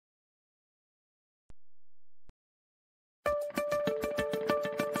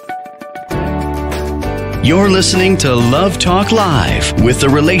You're listening to Love Talk Live with the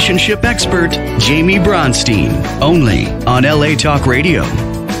relationship expert, Jamie Bronstein, only on LA Talk Radio.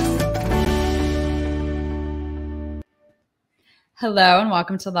 Hello and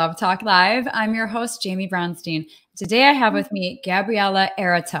welcome to Love Talk Live. I'm your host, Jamie Bronstein. Today I have with me Gabriella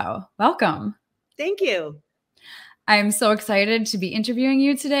Aratow. Welcome. Thank you. I'm so excited to be interviewing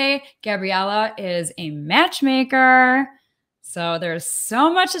you today. Gabriella is a matchmaker. So there's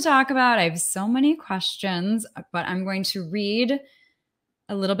so much to talk about. I have so many questions, but I'm going to read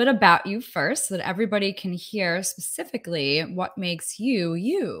a little bit about you first so that everybody can hear specifically what makes you,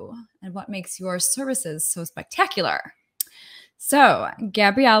 you, and what makes your services so spectacular. So,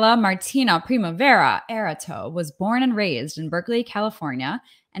 Gabriella Martina Primavera Aratow was born and raised in Berkeley, California,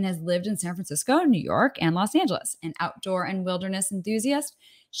 and has lived in San Francisco, New York, and Los Angeles. An outdoor and wilderness enthusiast,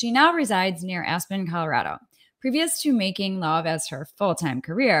 she now resides near Aspen, Colorado. Previous to making love as her full-time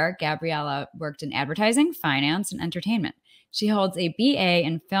career, Gabriella worked in advertising, finance, and entertainment. She holds a BA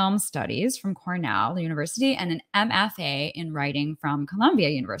in film studies from Cornell University and an MFA in writing from Columbia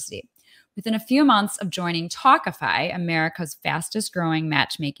University. Within a few months of joining Tawkify, America's fastest growing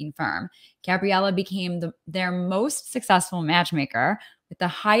matchmaking firm, Gabriella became their most successful matchmaker with the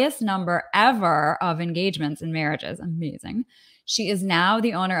highest number ever of engagements and marriages. Amazing. She is now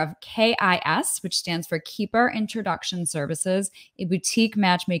the owner of KIS, which stands for Keeper Introduction Services, a boutique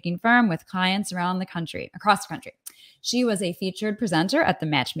matchmaking firm with clients across the country. She was a featured presenter at the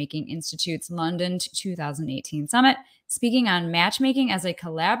Matchmaking Institute's London 2018 Summit, speaking on matchmaking as a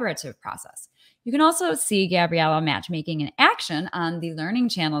collaborative process. You can also see Gabriella matchmaking in action on the Learning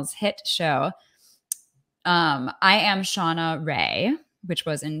Channel's hit show, I Am Shauna Rae, which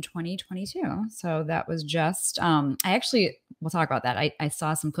was in 2022. So that was just, we'll talk about that. I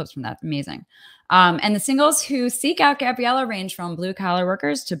saw some clips from that. Amazing. And the singles who seek out Gabriella range from blue collar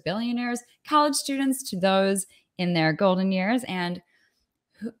workers to billionaires, college students to those in their golden years, and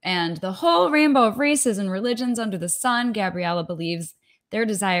the whole rainbow of races and religions under the sun. Gabriella believes their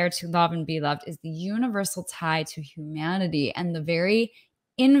desire to love and be loved is the universal tie to humanity and the very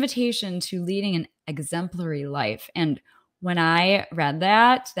invitation to leading an exemplary life. And when I read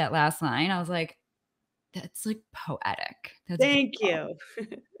that last line, I was like, that's like poetic. That's Thank you.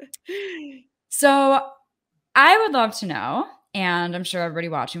 So I would love to know, and I'm sure everybody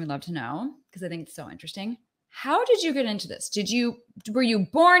watching would love to know, because I think it's so interesting. How did you get into this? Were you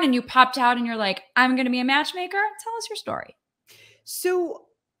born and you popped out and you're like, I'm going to be a matchmaker? Tell us your story. So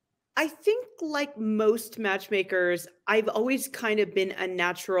I think like most matchmakers, I've always kind of been a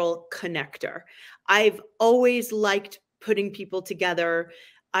natural connector. I've always liked putting people together.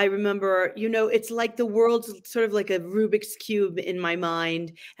 I remember, it's like the world's sort of like a Rubik's Cube in my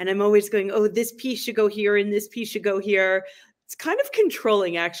mind. And I'm always going, oh, this piece should go here and this piece should go here. It's kind of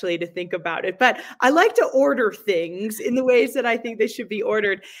controlling, actually, to think about it. But I like to order things in the ways that I think they should be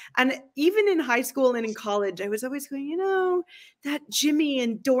ordered. And even in high school and in college, I was always going, that Jimmy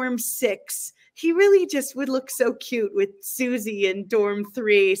in dorm 6, he really just would look so cute with Susie in dorm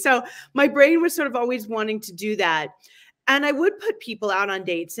 3. So my brain was sort of always wanting to do that. And I would put people out on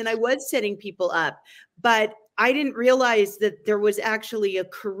dates and I was setting people up, but I didn't realize that there was actually a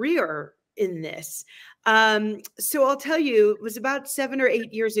career in this. So I'll tell you, it was about 7 or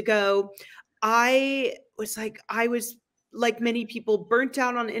 8 years ago. I was like many people, burnt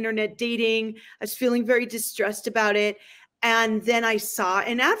out on internet dating. I was feeling very distressed about it. And then I saw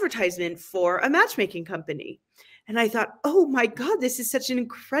an advertisement for a matchmaking company. And I thought, oh my God, this is such an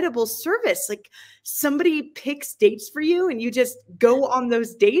incredible service. Like somebody picks dates for you and you just go on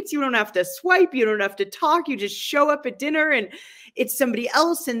those dates. You don't have to swipe. You don't have to talk. You just show up at dinner and it's somebody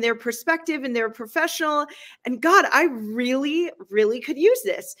else and their perspective and they're professional. And God, I really, really could use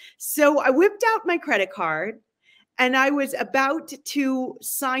this. So I whipped out my credit card and I was about to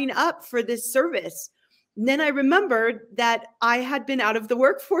sign up for this service. And then I remembered that I had been out of the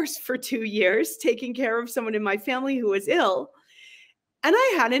workforce for 2 years, taking care of someone in my family who was ill. And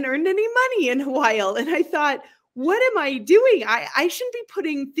I hadn't earned any money in a while. And I thought, what am I doing? I shouldn't be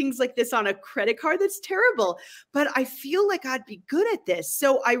putting things like this on a credit card. That's terrible. But I feel like I'd be good at this.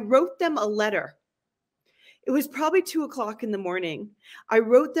 So I wrote them a letter. It was probably 2 o'clock in the morning. I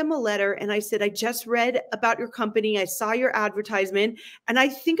wrote them a letter and I said, I just read about your company. I saw your advertisement and I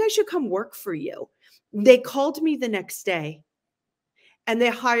think I should come work for you. They called me the next day and they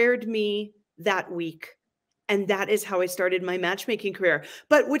hired me that week. And that is how I started my matchmaking career.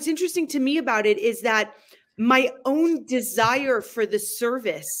 But what's interesting to me about it is that my own desire for the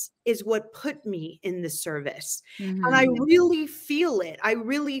service is what put me in the service. Mm-hmm. And I really feel it. I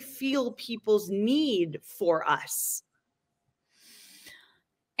really feel people's need for us.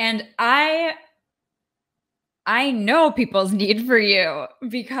 And I I know people's need for you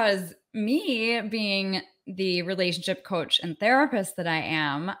because me being the relationship coach and therapist that I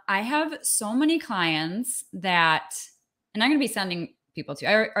am, I have so many clients that, and I'm going to be sending people to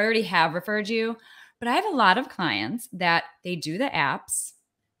you. I already have referred you, but I have a lot of clients that they do the apps,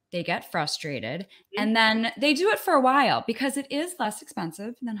 they get frustrated, and then they do it for a while because it is less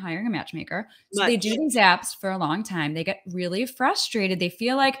expensive than hiring a matchmaker. So they do these apps for a long time. They get really frustrated. They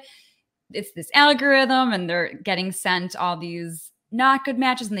feel like it's this algorithm and they're getting sent all these not good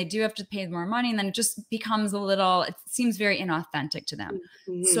matches and they do have to pay more money. And then it just becomes it seems very inauthentic to them.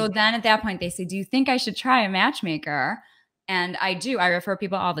 So then at that point they say, do you think I should try a matchmaker? And I do. I refer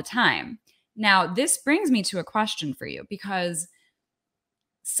people all the time. Now, this brings me to a question for you because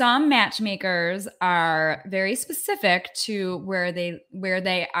some matchmakers are very specific to where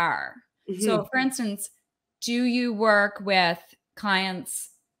they are. So for instance, do you work with clients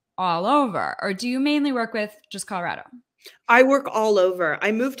all over, or do you mainly work with just Colorado? I work all over.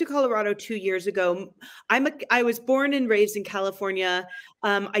 I moved to Colorado 2 years ago. I was born and raised in California.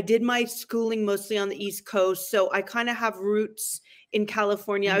 I did my schooling mostly on the East Coast, so I kind of have roots in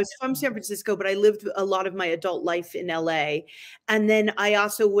California. I was from San Francisco, but I lived a lot of my adult life in LA. And then I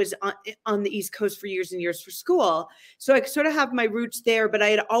also was on the East Coast for years and years for school. So I sort of have my roots there, but I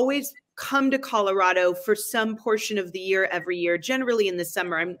had always come to Colorado for some portion of the year every year, generally in the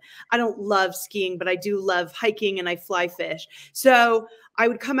summer. I don't love skiing, but I do love hiking and I fly fish. So I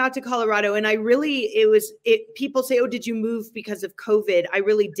would come out to Colorado and people say, oh, did you move because of COVID? I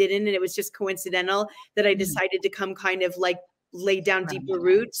really didn't. And it was just coincidental that I decided to come kind of like lay down deeper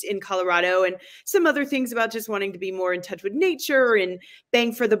roots in Colorado, and some other things about just wanting to be more in touch with nature and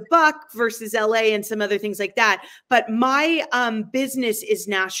bang for the buck versus LA and some other things like that. But my business is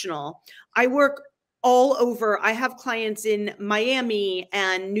national. I work all over. I have clients in Miami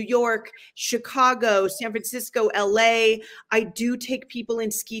and New York, Chicago, San Francisco, LA. I do take people in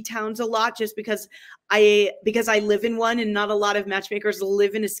ski towns a lot just because I live in one, and not a lot of matchmakers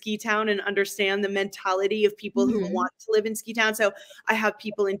live in a ski town and understand the mentality of people who want to live in ski town. So I have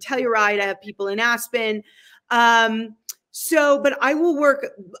people in Telluride, I have people in Aspen. But I will work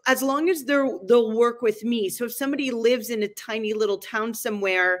as long as they'll work with me. So if somebody lives in a tiny little town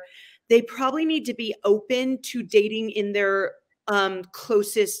somewhere, they probably need to be open to dating in their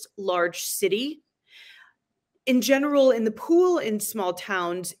closest large city. In general, in the pool in small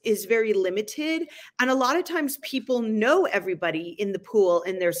towns is very limited. And a lot of times people know everybody in the pool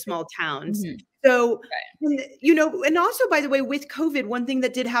in their small towns. So, and also, by the way, with COVID, one thing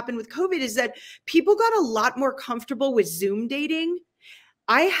that did happen with COVID is that people got a lot more comfortable with Zoom dating.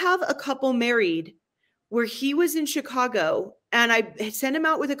 I have a couple married where he was in Chicago and I sent him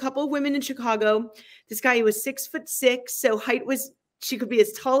out with a couple of women in Chicago. This guy, he was 6'6", so height was, she could be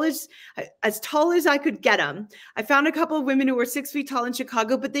as tall as I could get him. I found a couple of women who were 6 feet tall in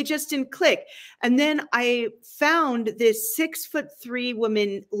Chicago, but they just didn't click. And then I found this 6'3"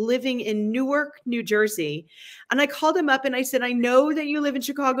 woman living in Newark, New Jersey. And I called him up and I said, I know that you live in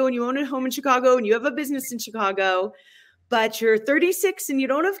Chicago and you own a home in Chicago and you have a business in Chicago, but you're 36 and you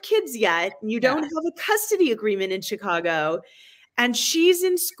don't have kids yet. And you don't have a custody agreement in Chicago. And she's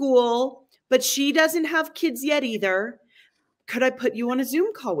in school, but she doesn't have kids yet either. Could I put you on a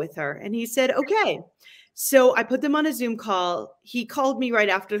Zoom call with her? And he said, okay. So I put them on a Zoom call. He called me right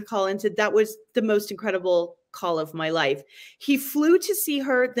after the call and said, that was the most incredible call of my life. He flew to see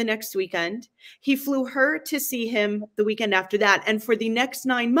her the next weekend. He flew her to see him the weekend after that. And for the next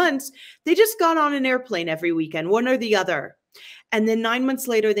 9 months, they just got on an airplane every weekend, one or the other. And then 9 months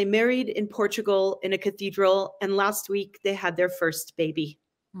later, they married in Portugal in a cathedral. And last week they had their first baby.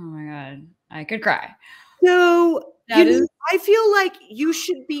 Oh my God. I could cry. So I feel like you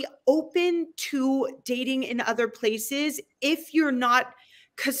should be open to dating in other places if you're not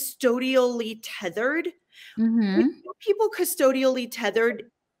custodially tethered. People custodially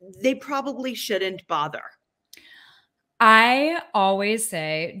tethered, they probably shouldn't bother. I always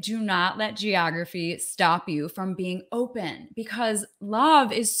say, do not let geography stop you from being open because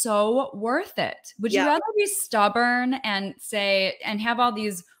love is so worth it. Would you rather be stubborn and say, and have all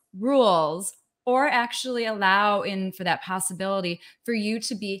these rules, or actually allow in for that possibility for you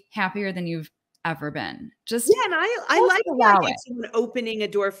to be happier than you've ever been? And I like that someone opening a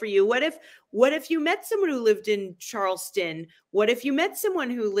door for you. What if you met someone who lived in Charleston? What if you met someone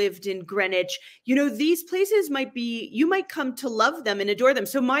who lived in Greenwich? You know, these places you might come to love them and adore them.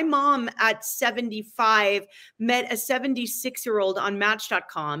 So my mom at 75 met a 76-year-old on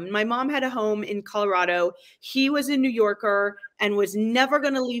Match.com. My mom had a home in Colorado. He was a New Yorker and was never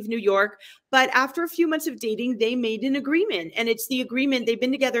going to leave New York. But after a few months of dating, they made an agreement, and it's the agreement. They've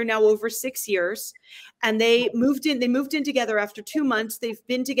been together now over 6 years, and they moved in together after 2 months. They've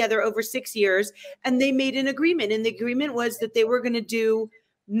been together over 6 years, and they made an agreement. And the agreement was that they were going to do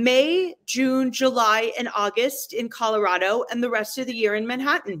May, June, July, and August in Colorado, and the rest of the year in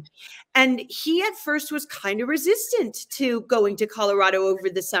Manhattan. And he at first was kind of resistant to going to Colorado over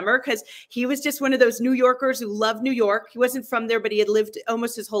the summer because he was just one of those New Yorkers who loved New York. He wasn't from there, but he had lived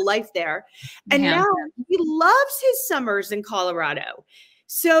almost his whole life there. And now he loves his summers in Colorado.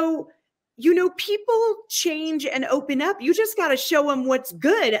 So, you know, people change and open up. You just got to show them what's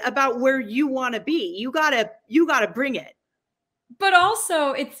good about where you want to be. You got to bring it. But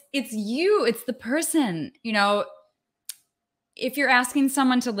also it's you, it's the person, you know, if you're asking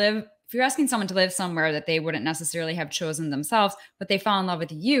someone to live somewhere that they wouldn't necessarily have chosen themselves, but they fall in love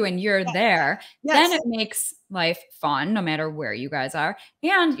with you and you're there, then it makes life fun no matter where you guys are.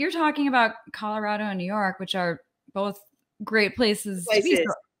 And you're talking about Colorado and New York, which are both great places to be. So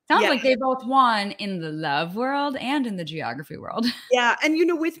sounds like they both won in the love world and in the geography world. Yeah. And, you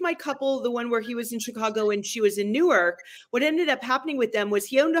know, with my couple, the one where he was in Chicago and she was in Newark, what ended up happening with them was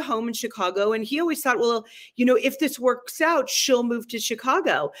he owned a home in Chicago. And he always thought, well, you know, if this works out, she'll move to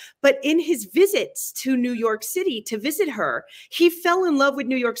Chicago. But in his visits to New York City to visit her, he fell in love with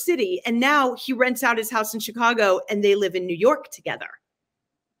New York City. And now he rents out his house in Chicago and they live in New York together.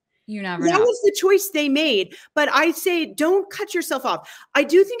 You never know. That was the choice they made. But I say, don't cut yourself off. I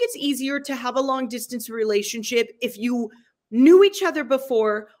do think it's easier to have a long distance relationship if you knew each other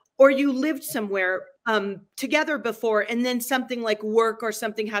before or you lived somewhere together before, and then something like work or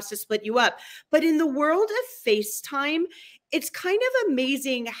something has to split you up. But in the world of FaceTime, it's kind of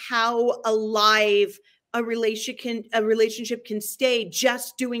amazing how alive a relationship can stay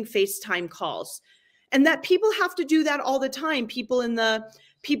just doing FaceTime calls. And that people have to do that all the time. People in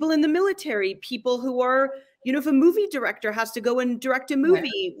the military, people who are, you know, if a movie director has to go and direct a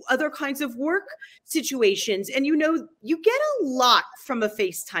movie, other kinds of work situations. And, you know, you get a lot from a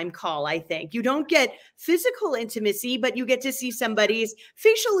FaceTime call, I think. You don't get physical intimacy, but you get to see somebody's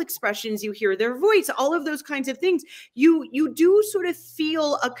facial expressions. You hear their voice, all of those kinds of things. You do sort of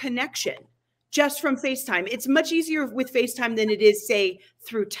feel a connection just from FaceTime. It's much easier with FaceTime than it is, say,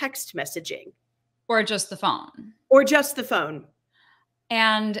 through text messaging. Or just the phone. Or just the phone.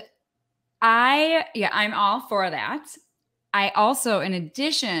 And I'm all for that. I also, in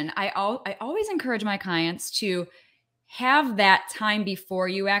addition, I always encourage my clients to have that time before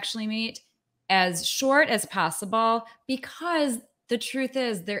you actually meet as short as possible, because the truth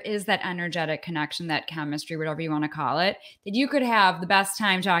is there is that energetic connection, that chemistry, whatever you want to call it, that you could have the best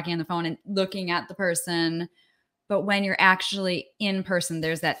time talking on the phone and looking at the person. But when you're actually in person,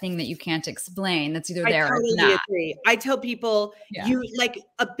 there's that thing that you can't explain. That's either there or it's not. I totally agree. I tell people,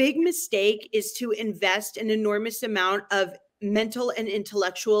 a big mistake is to invest an enormous amount of mental and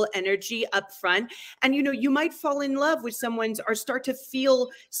intellectual energy up front. And, you know, you might fall in love with someone's or start to feel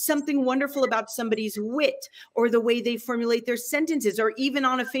something wonderful about somebody's wit or the way they formulate their sentences, or even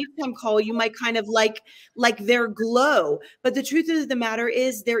on a FaceTime call, you might kind of like their glow. But the truth of the matter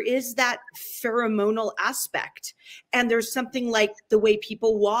is there is that pheromonal aspect. And there's something like the way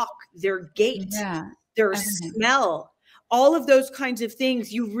people walk, their gait, their smell, all of those kinds of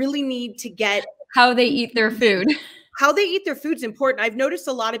things. You really need to get how they eat their food. How they eat their food is important. I've noticed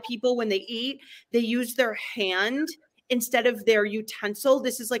a lot of people, when they eat, they use their hand instead of their utensil.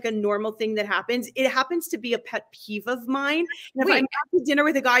 This is like a normal thing that happens. It happens to be a pet peeve of mine. And if I'm out to dinner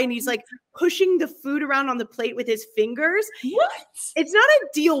with a guy and he's like pushing the food around on the plate with his fingers, it's not a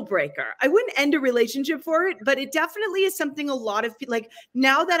deal breaker. I wouldn't end a relationship for it, but it definitely is something a lot of people, like,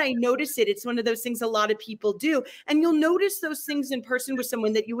 now that I notice it, it's one of those things a lot of people do. And you'll notice those things in person with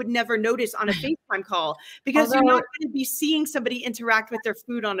someone that you would never notice on a FaceTime call, because you're not going to be seeing somebody interact with their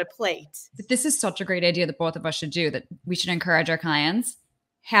food on a plate. But this is such a great idea that both of us should do, that we should encourage our clients.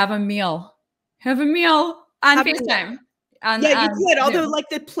 Have a meal on FaceTime. You could, although like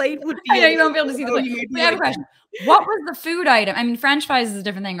the plate would be. I know you won't be able to see the plate. We have a question. What was the food item? I mean, French fries is a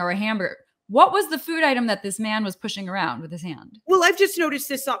different thing, or a hamburger. What was the food item that this man was pushing around with his hand? Well, I've just noticed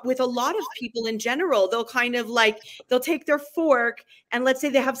this with a lot of people in general. They'll kind of they'll take their fork, and let's say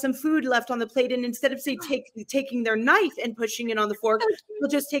they have some food left on the plate, and instead of taking their knife and pushing it on the fork, they'll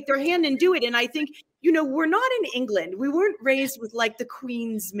just take their hand and do it. And I think, you know, we're not in England. We weren't raised with like the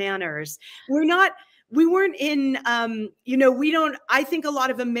Queen's manners. we weren't in, you know, I think a lot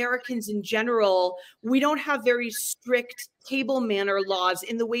of Americans in general, we don't have very strict table manner laws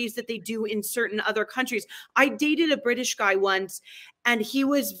in the ways that they do in certain other countries. I dated a British guy once, and he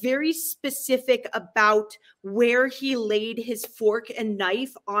was very specific about where he laid his fork and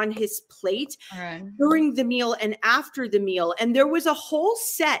knife on his plate during the meal and after the meal. And there was a whole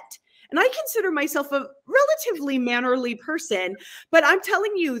set. And I consider myself a relatively mannerly person, but I'm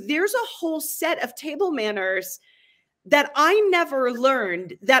telling you, there's a whole set of table manners that I never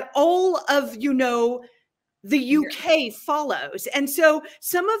learned that all of, you know, the UK follows. And so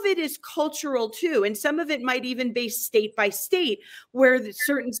some of it is cultural too. And some of it might even be state by state, where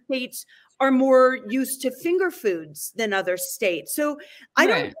certain states are more used to finger foods than other states. So I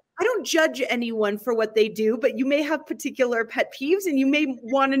don't judge anyone for what they do, but you may have particular pet peeves, and you may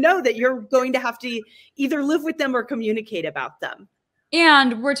want to know that you're going to have to either live with them or communicate about them.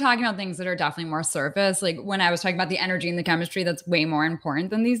 And we're talking about things that are definitely more surface. Like when I was talking about the energy and the chemistry, that's way more important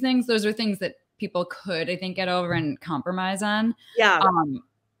than these things. Those are things that people could, I think, get over and compromise on. Yeah.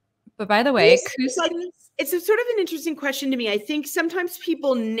 But by the way, it's a sort of an interesting question to me. I think sometimes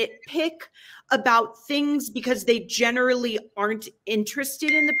people nitpick about things because they generally aren't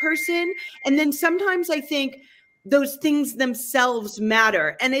interested in the person. And then sometimes I think those things themselves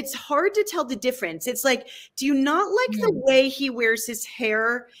matter. And it's hard to tell the difference. It's like, do you not like the way he wears his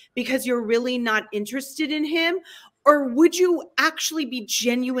hair because you're really not interested in him? Or would you actually be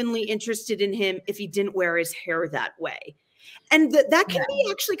genuinely interested in him if he didn't wear his hair that way? And that can be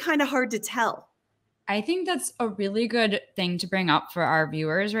actually kind of hard to tell. I think that's a really good thing to bring up for our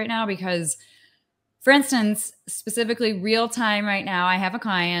viewers right now, because, for instance, specifically real time right now, I have a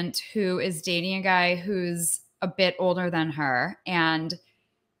client who is dating a guy who's a bit older than her, and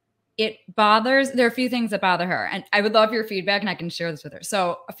there are a few things that bother her, and I would love your feedback and I can share this with her.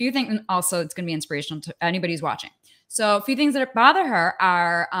 So a few things, and also it's going to be inspirational to anybody who's watching. So a few things that bother her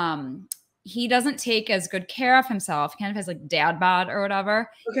are, he doesn't take as good care of himself. He kind of has like dad bod or whatever.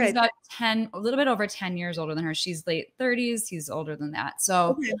 Okay. He's about a little bit over 10 years older than her. She's late 30s. He's older than that.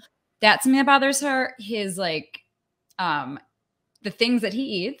 So that's something that bothers her. His like, the things that he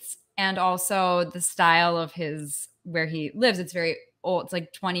eats, and also the style of where he lives. It's very old. It's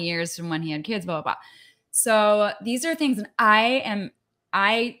like 20 years from when he had kids, blah, blah, blah. So these are things. And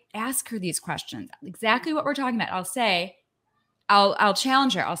I ask her these questions, exactly what we're talking about. I'll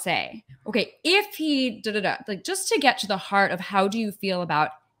challenge her. I'll say, okay, if he like, just to get to the heart of how do you feel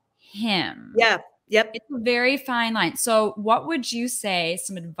about him? Yeah. Yep. It's a very fine line. So what would you say,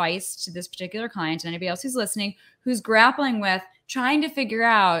 some advice to this particular client and anybody else who's listening, who's grappling with trying to figure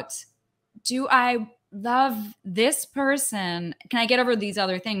out, do I love this person? Can I get over these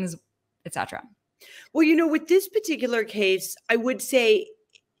other things, etc.? Well, you know, with this particular case, I would say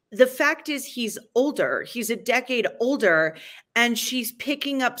the fact is he's older. He's a decade older, and she's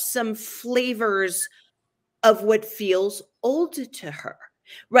picking up some flavors of what feels old to her,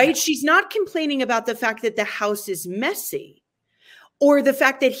 right? Yeah. She's not complaining about the fact that the house is messy or the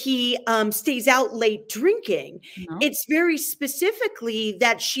fact that he stays out late drinking. No. It's very specifically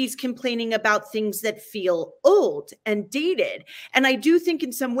that she's complaining about things that feel old and dated. And I do think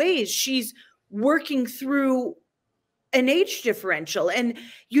in some ways she's working through an age differential. And,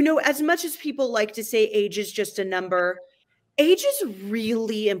 you know, as much as people like to say age is just a number, age is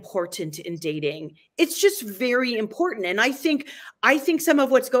really important in dating. It's just very important. And I think some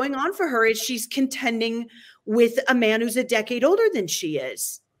of what's going on for her is she's contending with a man who's a decade older than she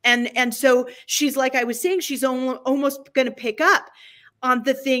is. And so she's, like I was saying, she's almost going to pick up on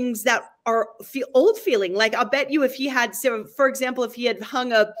the things that are old feeling. Like, I'll bet you if he had, so for example, if he had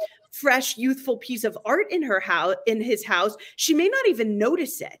hung a fresh, youthful piece of art in his house, she may not even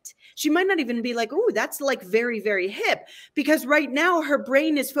notice it. She might not even be like, oh, that's like very, very hip. Because right now her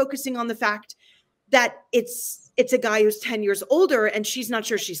brain is focusing on the fact that it's a guy who's 10 years older, and she's not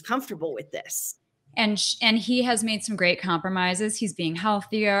sure she's comfortable with this. And he has made some great compromises. He's being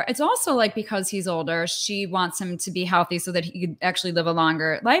healthier. It's also like, because he's older, she wants him to be healthy so that he could actually live a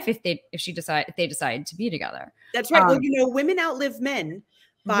longer life if they decide to be together. That's right. Well, you know, women outlive men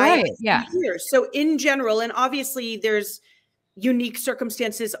by years. So in general, and obviously there's unique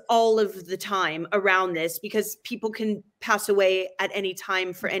circumstances all of the time around this, because people can pass away at any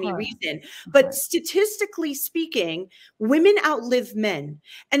time for any reason. But statistically speaking, women outlive men.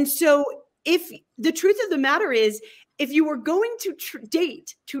 And so if the truth of the matter is, if you were going to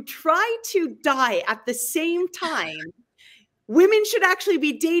date to try to die at the same time, women should actually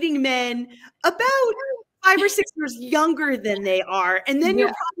be dating men about 5 or 6 years younger than they are. And then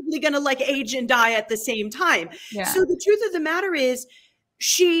you're probably going to like age and die at the same time. Yeah. So the truth of the matter is,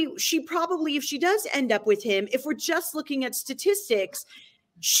 she probably, if she does end up with him, if we're just looking at statistics,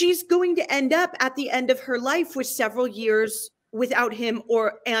 she's going to end up at the end of her life with several years without him,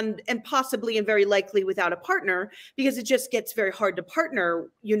 and possibly and very likely without a partner, because it just gets very hard to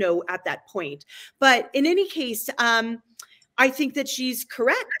partner, you know, at that point. But in any case, I think that she's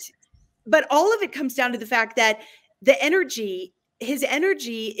correct. But all of it comes down to the fact that his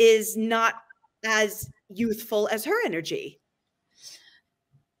energy is not as youthful as her energy.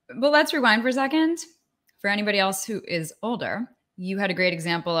 Well, let's rewind for a second. For anybody else who is older, you had a great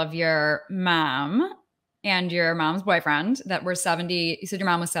example of your mom and your mom's boyfriend that were 70. You said your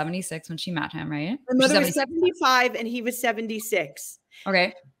mom was 76 when she met him, right? My mother was 75 and he was 76.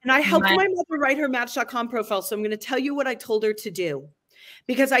 Okay. And I helped my mother write her Match.com profile. So I'm going to tell you what I told her to do,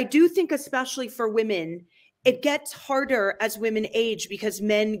 because I do think, especially for women, it gets harder as women age because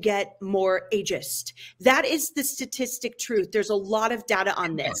men get more ageist. That is the statistic truth. There's a lot of data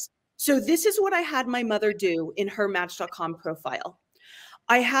on this. So this is what I had my mother do in her Match.com profile.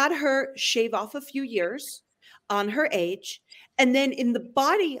 I had her shave off a few years on her age. And then in the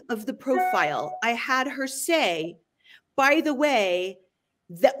body of the profile, I had her say, by the way,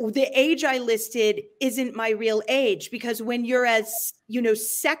 the age I listed isn't my real age, because when you're as, you know,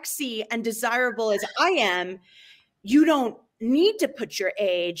 sexy and desirable as I am, you don't need to put your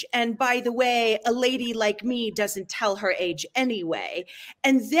age. And by the way, a lady like me doesn't tell her age anyway.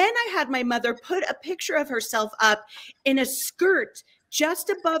 And then I had my mother put a picture of herself up in a skirt just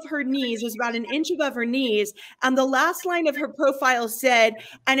above her knees, was about an inch above her knees. And the last line of her profile said,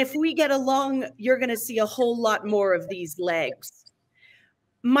 and if we get along, you're going to see a whole lot more of these legs.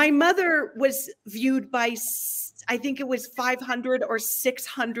 My mother was viewed by, I think it was 500 or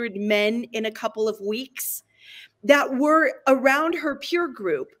 600 men in a couple of weeks that were around her peer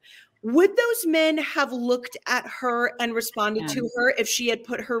group. Would those men have looked at her and responded to her if she had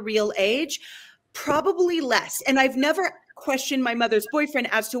put her real age? Probably less. And I've never questioned my mother's boyfriend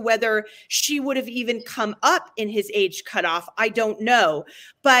as to whether she would have even come up in his age cutoff. I don't know.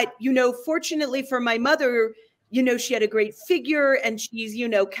 But, you know, fortunately for my mother, you know, she had a great figure and she's, you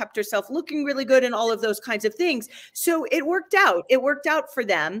know, kept herself looking really good and all of those kinds of things. So it worked out. It worked out for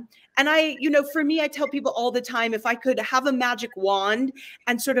them. And I, you know, for me, I tell people all the time, if I could have a magic wand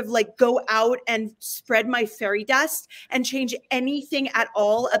and sort of like go out and spread my fairy dust and change anything at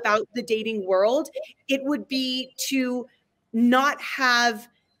all about the dating world, it would be to not have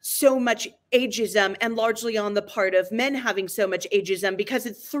so much ageism, and largely on the part of men having so much ageism, because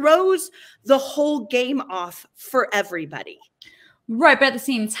it throws the whole game off for everybody. Right. But at the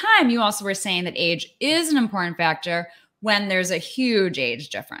same time, you also were saying that age is an important factor when there's a huge age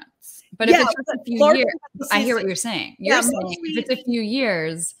difference. But if it's just a few years, I hear what you're saying. You're saying if it's a few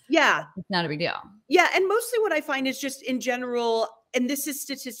years, it's not a big deal. Yeah. And mostly what I find is just in general, and this is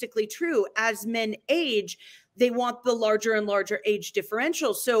statistically true, as men age, they want the larger and larger age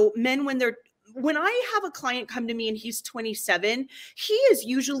differential. So men, when I have a client come to me and he's 27, he is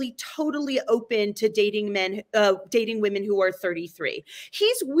usually totally open to dating women who are 33.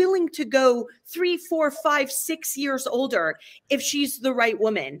 He's willing to go 3, 4, 5, 6 years older if she's the right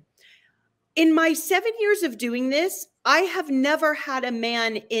woman. In my 7 years of doing this, I have never had a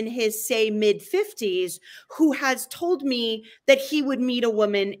man in his, say, mid-50s who has told me that he would meet a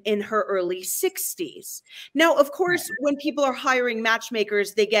woman in her early 60s. Now, of course, when people are hiring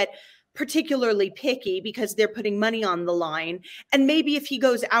matchmakers, they get particularly picky because they're putting money on the line. And maybe if he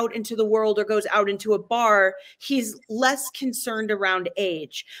goes out into the world or goes out into a bar, he's less concerned around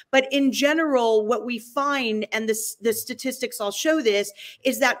age. But in general, what we find, and the statistics all show this,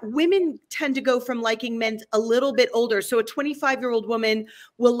 is that women tend to go from liking men a little bit older. So a 25-year-old woman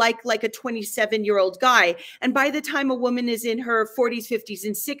will like a 27-year-old guy. And by the time a woman is in her 40s, 50s,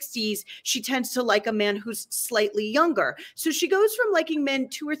 and 60s, she tends to like a man who's slightly younger. So she goes from liking men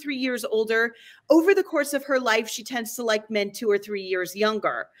 2 or 3 years older. Over the course of her life, she tends to like men 2 or 3 years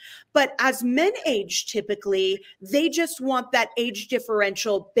younger. But as men age, typically, they just want that age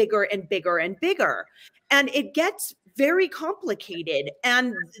differential bigger and bigger and bigger. And it gets very complicated.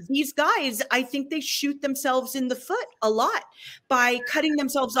 And these guys, I think they shoot themselves in the foot a lot by cutting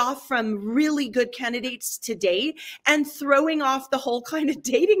themselves off from really good candidates to date and throwing off the whole kind of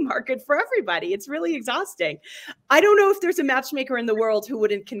dating market for everybody. It's really exhausting. I don't know if there's a matchmaker in the world who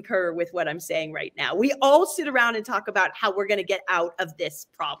wouldn't concur with what I'm saying right now. We all sit around and talk about how we're going to get out of this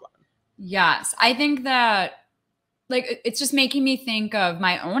problem. Yes. I think that, like, it's just making me think of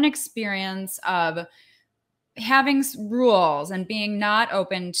my own experience of having rules and being not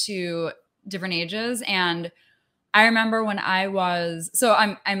open to different ages. And I remember when I was, so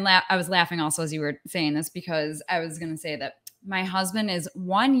I was laughing also as you were saying this, because I was going to say that my husband is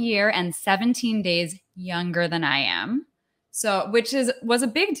 1 year and 17 days younger than I am. So, which was a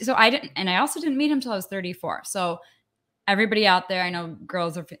big, so I also didn't meet him till I was 34. So everybody out there, I know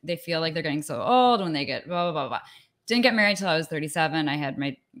girls they feel like they're getting so old when they get blah, blah, blah, blah. Didn't get married till I was 37.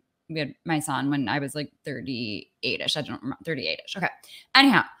 We had my son when I was like 38-ish. I don't remember, 38-ish. Okay.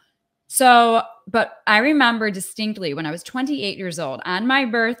 Anyhow, so, but I remember distinctly when I was 28 years old on my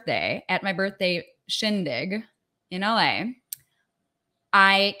birthday, at my birthday shindig in LA,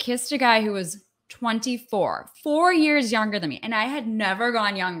 I kissed a guy who was 24, 4 years younger than me. And I had never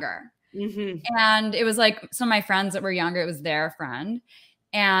gone younger. And it was like some of my friends that were younger, it was their friend.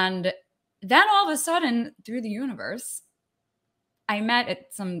 And then all of a sudden, through the universe, I met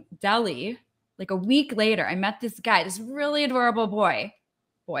at some deli, like a week later, I met this guy, this really adorable boy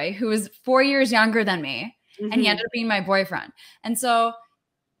who was 4 years younger than me. And he ended up being my boyfriend. And so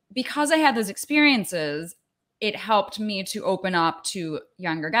because I had those experiences, it helped me to open up to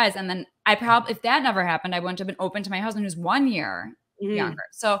younger guys. And then if that never happened, I wouldn't have been open to my husband who's 1 year younger.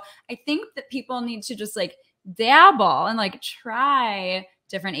 So I think that people need to just like dabble and like try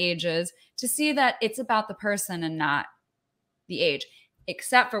different ages to see that it's about the person and not the age,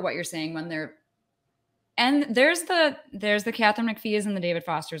 except for what you're saying when they're, and there's the Catherine McPhee's and the David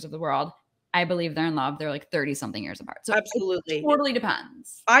Fosters of the world. I believe they're in love. They're like 30 something years apart. So absolutely. It totally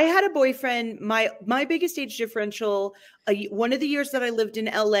depends. I had a boyfriend, my biggest age differential, one of the years that I lived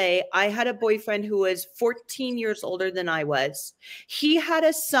in LA, I had a boyfriend who was 14 years older than I was. He had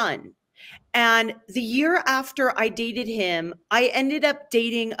a son. And the year after I dated him, I ended up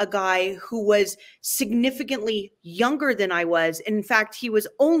dating a guy who was significantly younger than I was. In fact, he was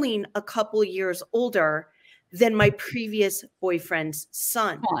only a couple of years older than my previous boyfriend's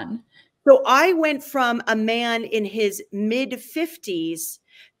son. So I went from a man in his mid-50s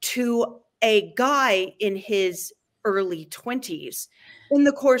to a guy in his early 20s in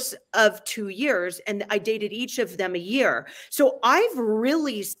the course of 2 years. And I dated each of them a year. So I've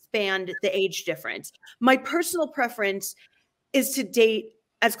really spanned the age difference. My personal preference is to date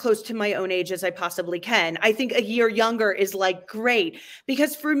as close to my own age as I possibly can. I think a year younger is like great,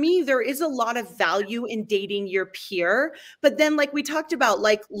 because for me, there is a lot of value in dating your peer. But then like we talked about,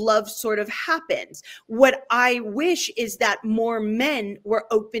 like love sort of happens. What I wish is that more men were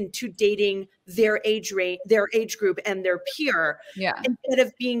open to dating their age group and their peer, instead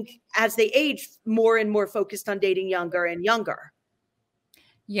of being, as they age, more and more focused on dating younger and younger.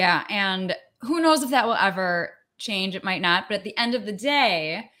 Yeah. And who knows if that will ever change. It might not, but at the end of the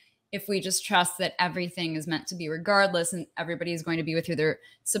day, if we just trust that everything is meant to be regardless and everybody is going to be with who they're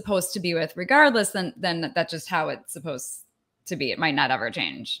supposed to be with regardless, then that's just how it's supposed to be. It might not ever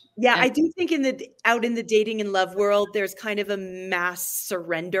change. Yeah, I do think out in the dating and love world, there's kind of a mass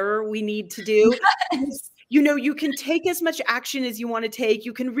surrender we need to do. You know, you can take as much action as you want to take.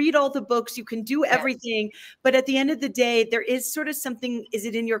 You can read all the books, you can do everything. But at the end of the day, there is sort of something, is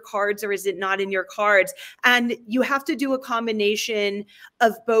it in your cards or is it not in your cards? And you have to do a combination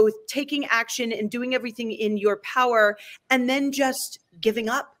of both taking action and doing everything in your power and then just giving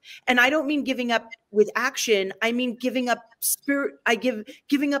up. And I don't mean giving up with action. I mean, giving up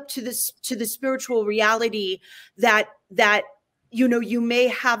giving up to the spiritual reality that you know, you may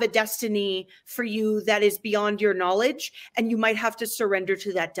have a destiny for you that is beyond your knowledge, and you might have to surrender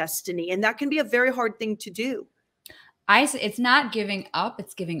to that destiny. And that can be a very hard thing to do. It's not giving up,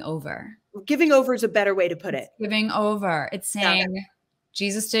 it's giving over. Giving over is a better way to put it. Giving over. It's saying,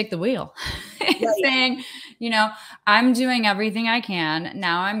 Jesus, take the wheel. It's saying, you know, I'm doing everything I can.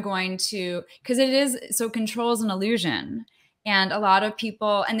 Now I'm going to, because it is, so control is an illusion. And a lot of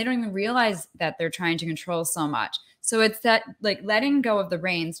people, and they don't even realize that they're trying to control so much. So it's that like letting go of the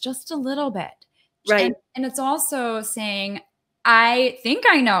reins just a little bit. Right. And it's also saying, I think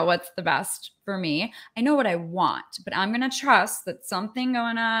I know what's the best for me. I know what I want, but I'm going to trust that something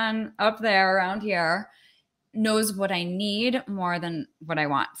going on up there around here knows what I need more than what I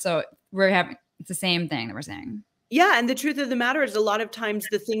want. So it's the same thing that we're saying. Yeah. And the truth of the matter is, a lot of times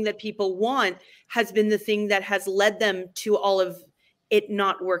the thing that people want has been the thing that has led them to all of it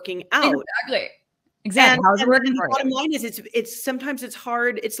not working out. Exactly. How's it working for you? The bottom line is it's sometimes it's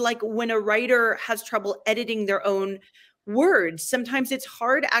hard. It's like when a writer has trouble editing their own words. Sometimes it's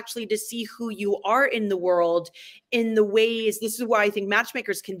hard actually to see who you are in the world in the ways. This is why I think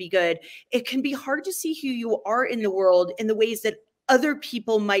matchmakers can be good. It can be hard to see who you are in the world in the ways that other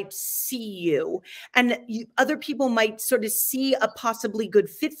people might see you, and other people might sort of see a possibly good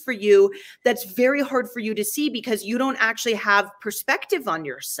fit for you that's very hard for you to see because you don't actually have perspective on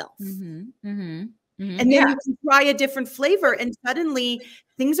yourself. And then you can try a different flavor and suddenly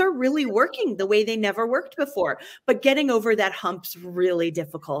things are really working the way they never worked before. But getting over that hump's really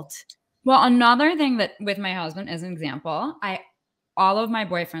difficult. Well, another thing that with my husband, as an example, all of my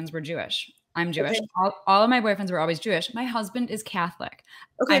boyfriends were Jewish. I'm Jewish. Okay. All of my boyfriends were always Jewish. My husband is Catholic.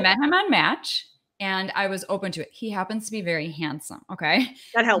 Okay. I met him on Match and I was open to it. He happens to be very handsome. Okay.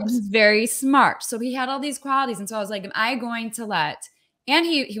 That helps. He's very smart. So he had all these qualities. And so I was like, am I going to and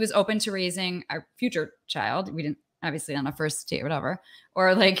he was open to raising our future child. We didn't obviously on a first date, whatever,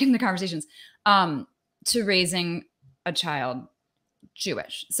 or like in the conversations, to raising a child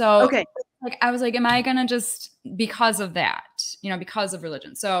Jewish. So okay. Like I was like, am I gonna just because of that, because of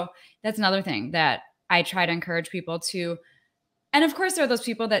religion? So that's another thing that I try to encourage people to. And of course, there are those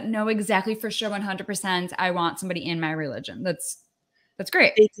people that know exactly for sure 100% I want somebody in my religion. That's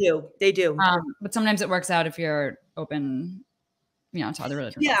great. They do. But sometimes it works out if you're open, to other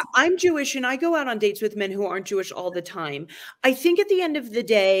religions. Yeah, I'm Jewish and I go out on dates with men who aren't Jewish all the time. I think at the end of the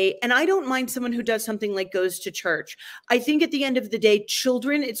day, and I don't mind someone who does something like goes to church. I think at the end of the day,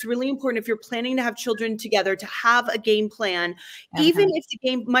 children, it's really important if you're planning to have children together to have a game plan. Okay. Even if the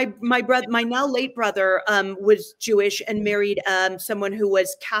game, my now late brother was Jewish and married someone who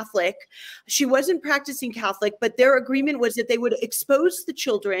was Catholic. She wasn't practicing Catholic, but their agreement was that they would expose the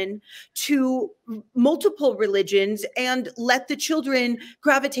children to multiple religions and let the children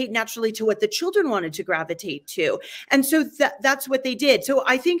gravitate naturally to what the children wanted to gravitate to. And so that's what they did. So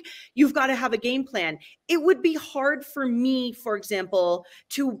I think you've got to have a game plan. It would be hard for me, for example,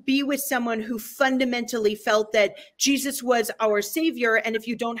 to be with someone who fundamentally felt that Jesus was our savior. And if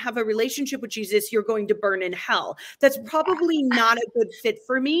you don't have a relationship with Jesus, you're going to burn in hell. That's probably not a good fit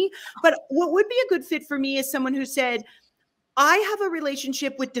for me. But what would be a good fit for me is someone who said, I have a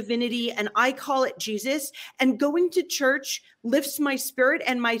relationship with divinity and I call it Jesus, and going to church lifts my spirit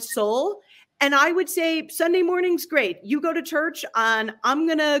and my soul. And I would say Sunday morning's great. You go to church and I'm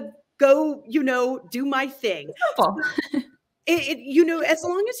going to go, do my thing. As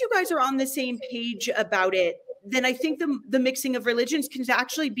long as you guys are on the same page about it, then I think the mixing of religions can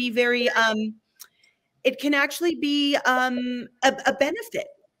actually be very, it can actually be a benefit.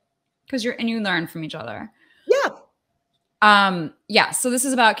 Because you learn from each other. Yeah. So this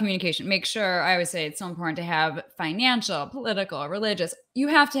is about communication. Make sure, I always say it's so important to have financial, political, religious. You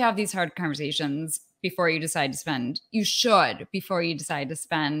have to have these hard conversations before you decide to spend. You should before you decide to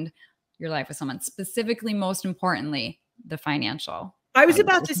spend your life with someone. Specifically, most importantly, the financial. I was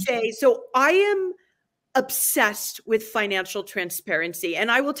about to say, so I am obsessed with financial transparency.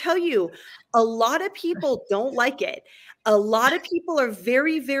 And I will tell you, a lot of people don't like it. A lot of people are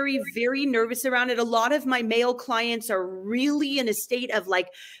very, very, very nervous around it. A lot of my male clients are really in a state of like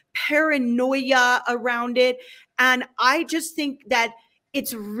paranoia around it. And I just think that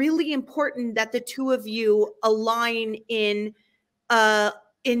it's really important that the two of you align in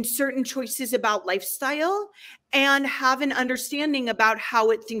certain choices about lifestyle and have an understanding about how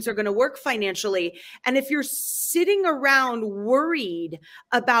things are going to work financially. And if you're sitting around worried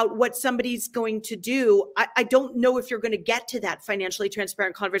about what somebody's going to do, I don't know if you're going to get to that financially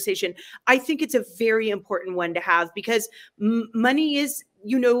transparent conversation. I think it's a very important one to have because money is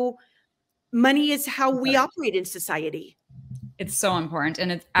how we operate in society. It's so important.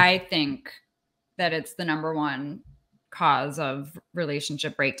 And I think that it's the number one cause of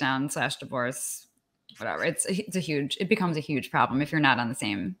relationship breakdown / divorce, whatever. It becomes a huge problem if you're not on the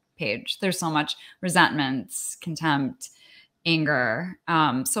same page. There's so much resentment, contempt, anger.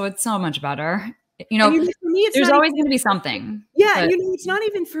 So it's so much better. For me, there's always going to be something. Yeah. It's not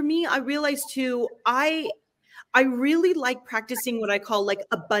even for me. I realize too, I really like practicing what I call like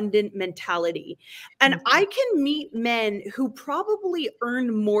abundant mentality. And I can meet men who probably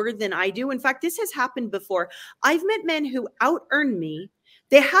earn more than I do. In fact, this has happened before. I've met men who out earn me.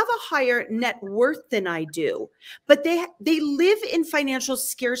 They have a higher net worth than I do, but they live in financial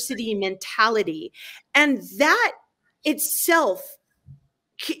scarcity mentality. And that itself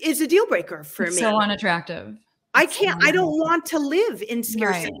is a deal breaker for me. So unattractive. I don't want to live in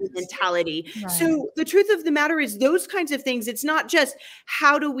scarcity mentality. Right. So the truth of the matter is those kinds of things, it's not just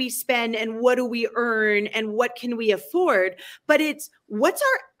how do we spend and what do we earn and what can we afford, but it's what's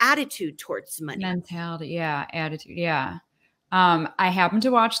our attitude towards money. Mentality. Yeah. Attitude. Yeah. I happened to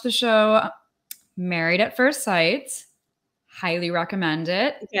watch the show Married at First Sight. Highly recommend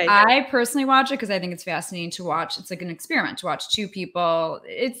it. Okay. I personally watch it because I think it's fascinating to watch. It's like an experiment to watch two people.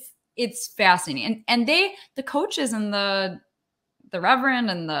 It's fascinating. And the coaches and the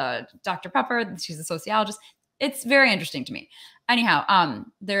Reverend and the Dr. Pepper, she's a sociologist. It's very interesting to me. Anyhow,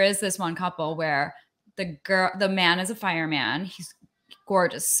 there is this one couple where the man is a fireman.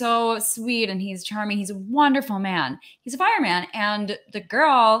 gorgeous, so sweet, and he's charming. He's a wonderful man. He's a fireman, and the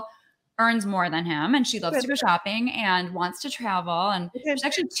girl earns more than him, and she loves to go shopping and wants to travel. And there's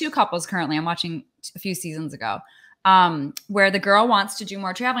actually 2 couples currently I'm watching a few seasons ago, where the girl wants to do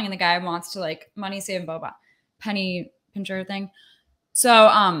more traveling and the guy wants to like money save, blah, blah, penny pincher thing. So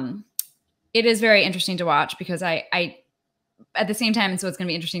it is very interesting to watch because I at the same time, so it's going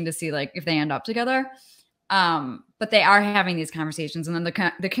to be interesting to see like if they end up together. But they are having these conversations, and then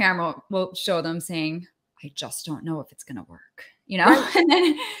the camera will show them saying, I just don't know if it's going to work, you know, and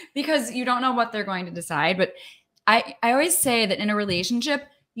then because you don't know what they're going to decide. But I always say that in a relationship,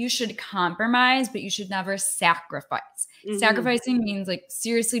 you should compromise, but you should never sacrifice. Sacrificing means like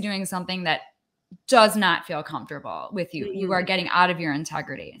seriously doing something that does not feel comfortable with you. You are getting out of your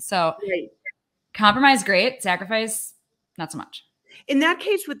integrity. So compromise, great. Sacrifice, not so much. In that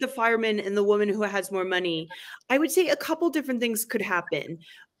case, with the fireman and the woman who has more money, I would say a couple different things could happen.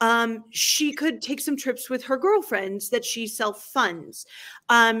 She could take some trips with her girlfriends that she self-funds.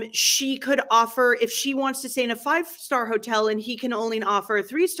 She could offer, if she wants to stay in a 5-star hotel and he can only offer a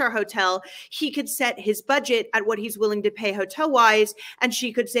 3-star hotel, he could set his budget at what he's willing to pay hotel-wise, and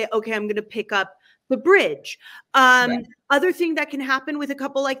she could say, okay, I'm going to pick up the bridge. Other thing that can happen with a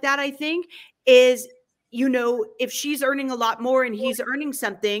couple like that, I think, is, you know, if she's earning a lot more and he's earning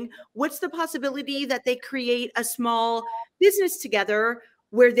something, what's the possibility that they create a small business together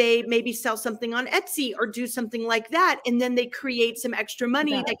where they maybe sell something on Etsy or do something like that, and then they create some extra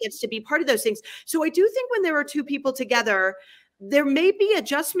money that gets to be part of those things. So I do think when there are 2 people together, there may be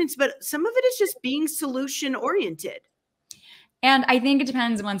adjustments, but some of it is just being solution oriented. And I think it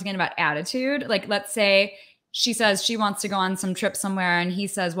depends once again about attitude. Like, let's say she says she wants to go on some trip somewhere and he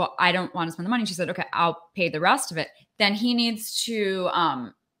says, well, I don't want to spend the money. She said, okay, I'll pay the rest of it. Then he needs to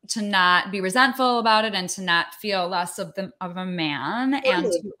not be resentful about it and to not feel less of a man, and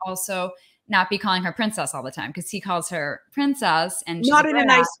to also not be calling her princess all the time, because he calls her princess and not in a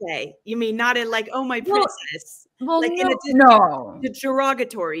nice way. You mean not in like, oh, my princess, like in a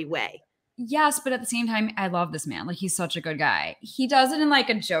derogatory way. Yes, but at the same time, I love this man. Like, he's such a good guy. He does it in like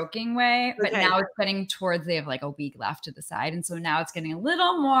a joking way, but now it's getting towards they have like a week left to decide, and so now it's getting a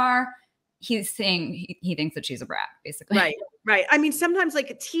little more. He's saying he thinks that she's a brat, basically. Right. I mean, sometimes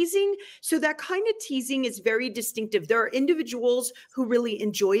like a teasing. So that kind of teasing is very distinctive. There are individuals who really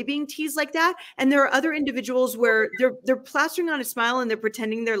enjoy being teased like that, and there are other individuals where they're plastering on a smile and they're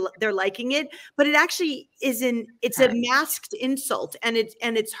pretending they're liking it, but it actually isn't. It's a masked insult, and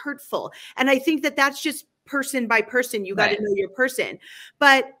it's hurtful. And I think that that's just person by person. You got to know your person,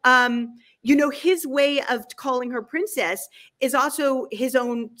 but you know, his way of calling her princess is also his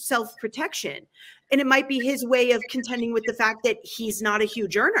own self-protection. And it might be his way of contending with the fact that he's not a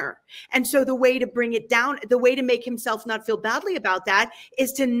huge earner. And so the way to bring it down, the way to make himself not feel badly about that,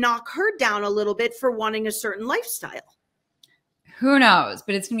 is to knock her down a little bit for wanting a certain lifestyle. Who knows?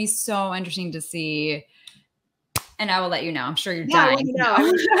 But it's going to be so interesting to see. And I will let you know. I'm sure you're dying.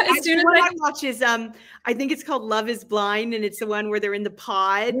 As soon as I watch is, I think it's called Love is Blind, and it's the one where they're in the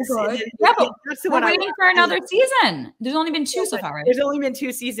pods. Yeah, but we're waiting for another season. There's only been 2 so far, right? There's only been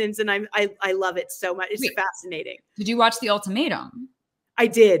 2 seasons, and I love it so much. It's fascinating. Did you watch The Ultimatum? I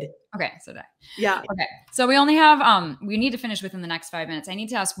did. Okay, so did I. Yeah. Okay, so we only have we need to finish within the next 5 minutes. I need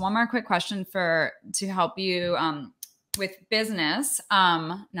to ask one more quick question to help you with business.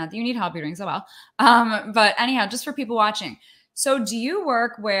 Not that you need help, you're doing so well. But anyhow, just for people watching. So do you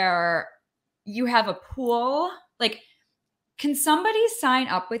work where you have a pool? Like, can somebody sign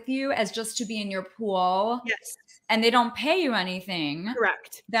up with you as just to be in your pool? Yes. And they don't pay you anything.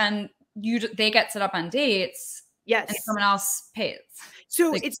 Correct. Then they get set up on dates. Yes. And someone else pays.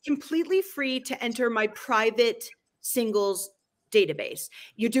 So it's completely free to enter my private singles database.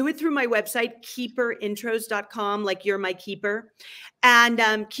 You do it through my website, keeperintros.com, like you're my keeper, and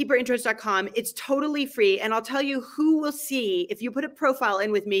keeperintros.com. It's totally free. And I'll tell you who will see, if you put a profile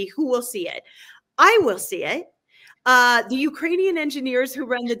in with me, who will see it. I will see it. The Ukrainian engineers who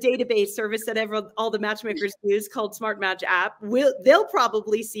run the database service that all the matchmakers use, called Smart Match app, they'll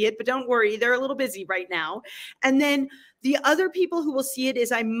probably see it, but don't worry, they're a little busy right now. And then the other people who will see it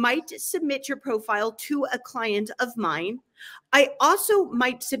is I might submit your profile to a client of mine. I also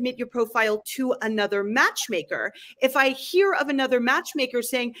might submit your profile to another matchmaker. If I hear of another matchmaker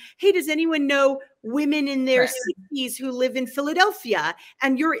saying, hey, does anyone know women in their 60s who live in Philadelphia,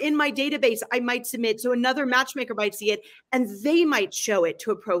 and you're in my database, I might submit. So another matchmaker might see it, and they might show it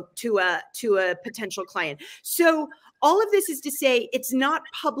to a potential client. So all of this is to say it's not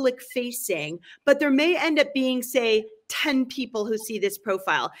public facing, but there may end up being, say, 10 people who see this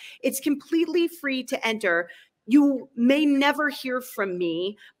profile. It's completely free to enter. You may never hear from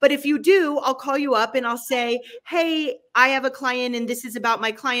me, but if you do, I'll call you up and I'll say, hey, I have a client and this is about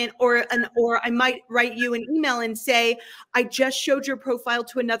my client, or I might write you an email and say, I just showed your profile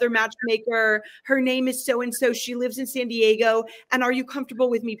to another matchmaker. Her name is so-and-so. She lives in San Diego. And are you comfortable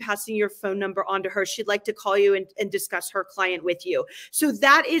with me passing your phone number on to her? She'd like to call you and discuss her client with you. So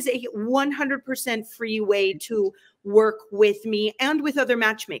that is a 100% free way to work with me and with other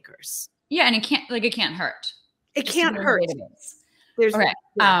matchmakers. Yeah. And it can't hurt. It can't hurt. There's okay.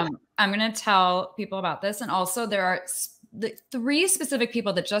 Yeah. I'm going to tell people about this. And also there are the 3 specific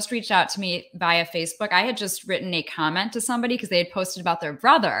people that just reached out to me via Facebook. I had just written a comment to somebody because they had posted about their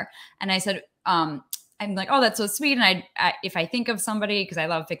brother. And I said, I'm like, oh, that's so sweet. And if I think of somebody, because I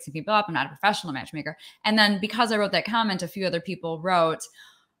love fixing people up, I'm not a professional matchmaker. And then because I wrote that comment, a few other people wrote,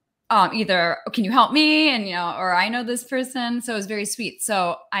 either, can you help me? And, or I know this person. So it was very sweet.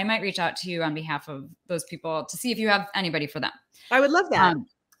 So I might reach out to you on behalf of those people to see if you have anybody for them. I would love that.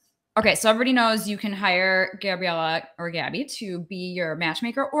 Okay. So everybody knows you can hire Gabriella or Gabby to be your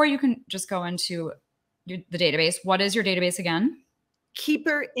matchmaker, or you can just go into the database. What is your database again?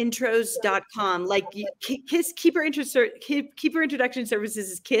 keeperintros.com. Like KISS, Keeper Introduction Services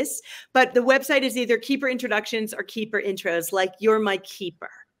is KISS, but the website is either Keeper Introductions or Keeper Intros, like you're my keeper.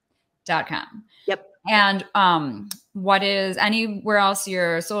 .com. Yep. And what is anywhere else,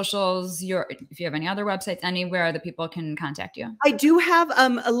 your socials, if you have any other websites, anywhere that people can contact you? I do have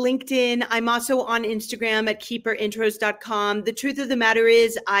a LinkedIn. I'm also on Instagram at keeperintros.com. The truth of the matter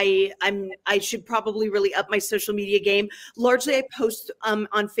is I should probably really up my social media game. Largely I post on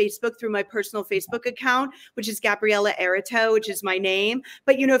Facebook through my personal Facebook account, which is Gabriella Aratow, which is my name.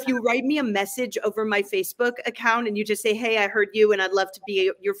 But if you write me a message over my Facebook account and you just say, hey, I heard you and I'd love to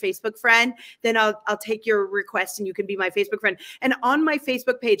be your Facebook friend, then I'll take your request and you can be my Facebook friend. And on my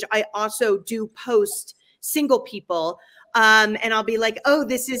Facebook page, I also do post single people. And I'll be like, oh,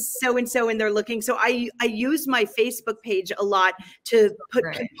 this is so-and-so and they're looking. So I use my Facebook page a lot to put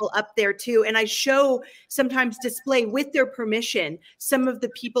people up there too. And I sometimes display with their permission some of the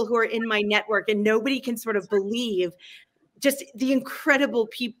people who are in my network, and nobody can sort of believe just the incredible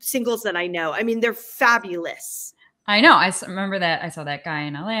singles that I know. I mean, they're fabulous. I know. I remember that. I saw that guy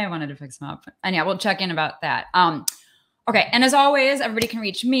in LA. I wanted to fix him up. And yeah, we'll check in about that. Okay. And as always, everybody can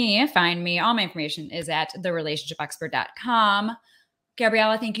reach me, find me. All my information is at therelationshipexpert.com.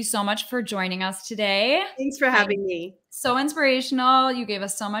 Gabriella, thank you so much for joining us today. Thanks for having me. So inspirational. You gave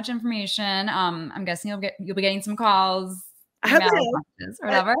us so much information. I'm guessing you'll be getting some calls. I hope so. Or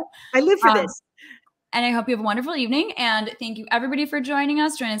whatever. I live for this. And I hope you have a wonderful evening. And thank you everybody for joining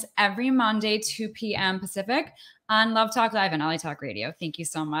us. Join us every Monday, 2 p.m. Pacific on Love Talk Live and LA Talk Radio. Thank you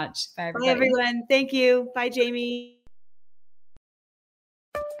so much. Bye, everybody. Bye, everyone. Thank you. Bye, Jamie.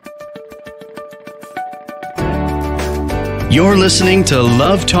 You're listening to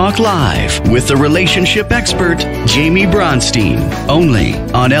Love Talk Live with the relationship expert, Jamie Bronstein, only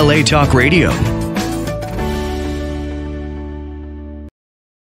on LA Talk Radio.